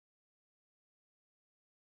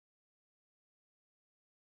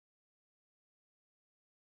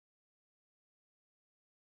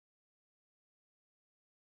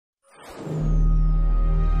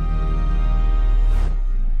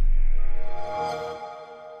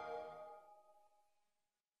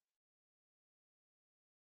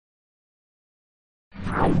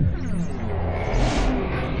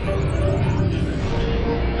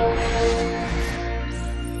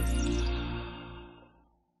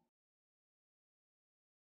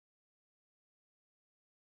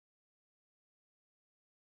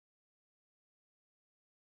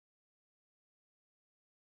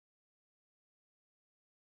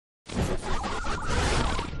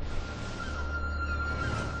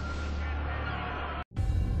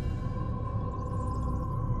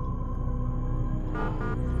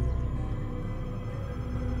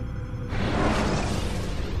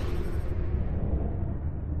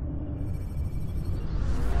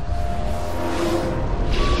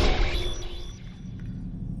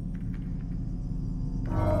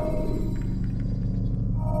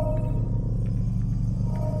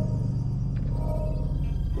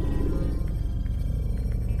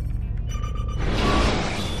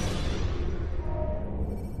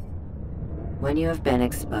When you have been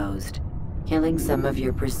exposed, killing some of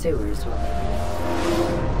your pursuers will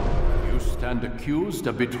make You stand accused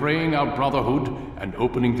of betraying our Brotherhood and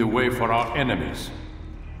opening the way for our enemies.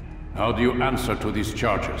 How do you answer to these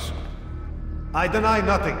charges? I deny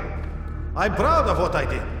nothing. I'm proud of what I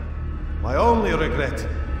did. My only regret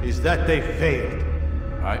is that they failed.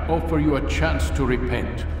 I offer you a chance to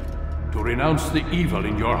repent, to renounce the evil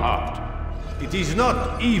in your heart. It is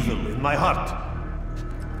not evil in my heart,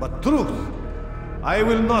 but truth. I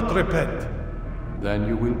will not repent. Then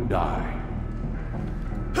you will die.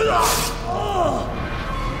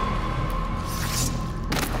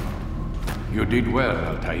 You did well,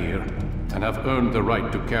 Altair, and have earned the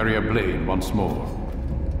right to carry a blade once more.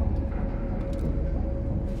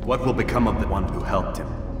 What will become of the one who helped him?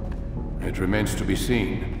 It remains to be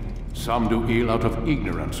seen. Some do ill out of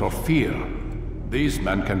ignorance or fear. These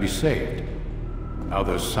men can be saved.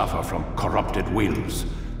 Others suffer from corrupted wills,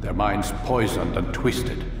 their minds poisoned and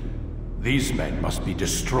twisted. These men must be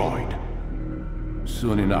destroyed.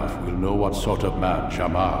 Soon enough, we'll know what sort of man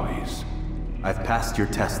Jamal is. I've passed your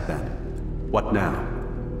test then. What now?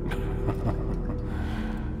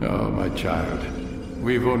 Oh, my child.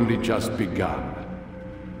 We've only just begun.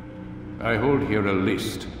 I hold here a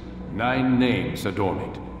list. 9 names adorn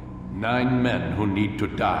it. 9 men who need to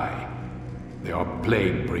die. They are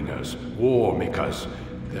plague bringers, war makers.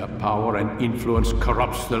 Their power and influence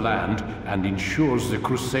corrupts the land and ensures the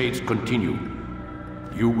Crusades continue.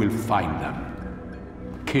 You will find them.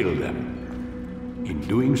 Kill them. In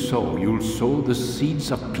doing so, you'll sow the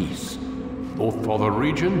seeds of peace, both for the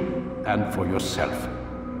region and for yourself.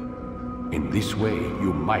 In this way,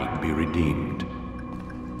 you might be redeemed.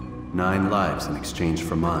 9 lives in exchange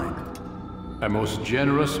for mine. A most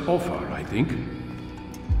generous offer, I think.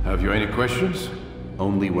 Have you any questions?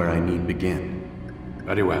 Only where I need begin.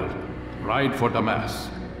 Very well. Ride for Damas.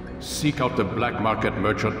 Seek out the black market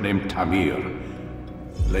merchant named Tamir.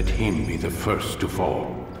 Let him be the first to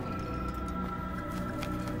fall.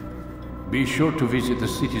 Be sure to visit the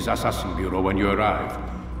city's assassin bureau when you arrive.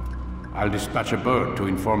 I'll dispatch a bird to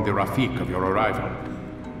inform the Rafik of your arrival.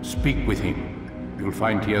 Speak with him. You'll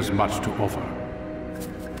find he has much to offer.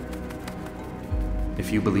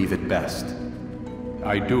 If you believe it best.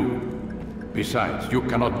 I do. Besides, you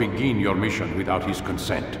cannot begin your mission without his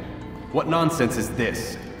consent. What nonsense is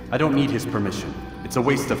this? I don't need his permission. It's a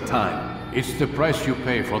waste of time. It's the price you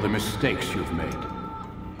pay for the mistakes you've made.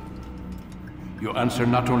 You answer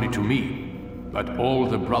not only to me, but all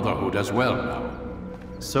the Brotherhood as well now.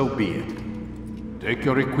 So be it. Take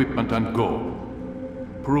your equipment and go.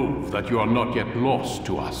 Prove that you are not yet lost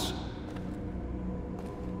to us.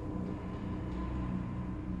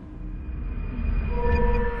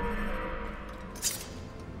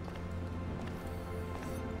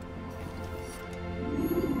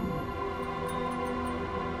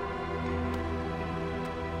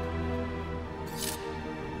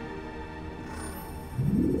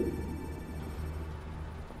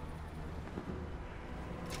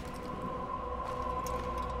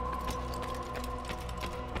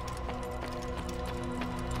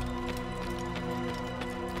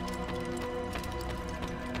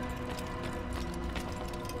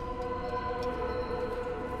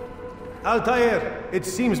 Altair, it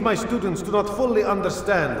seems my students do not fully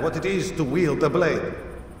understand what it is to wield a blade.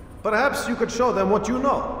 Perhaps you could show them what you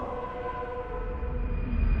know.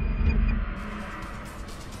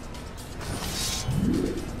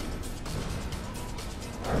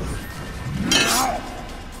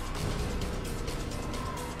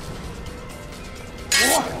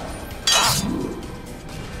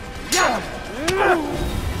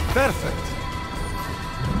 Perfect.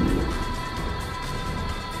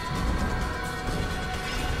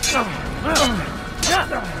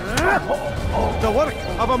 The work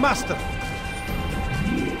of a master.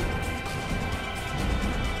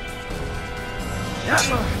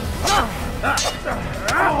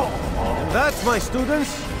 And that, my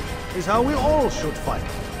students, is how we all should fight.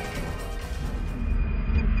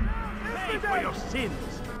 Pay for your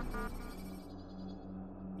sins!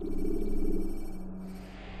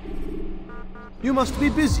 You must be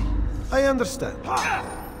busy. I understand.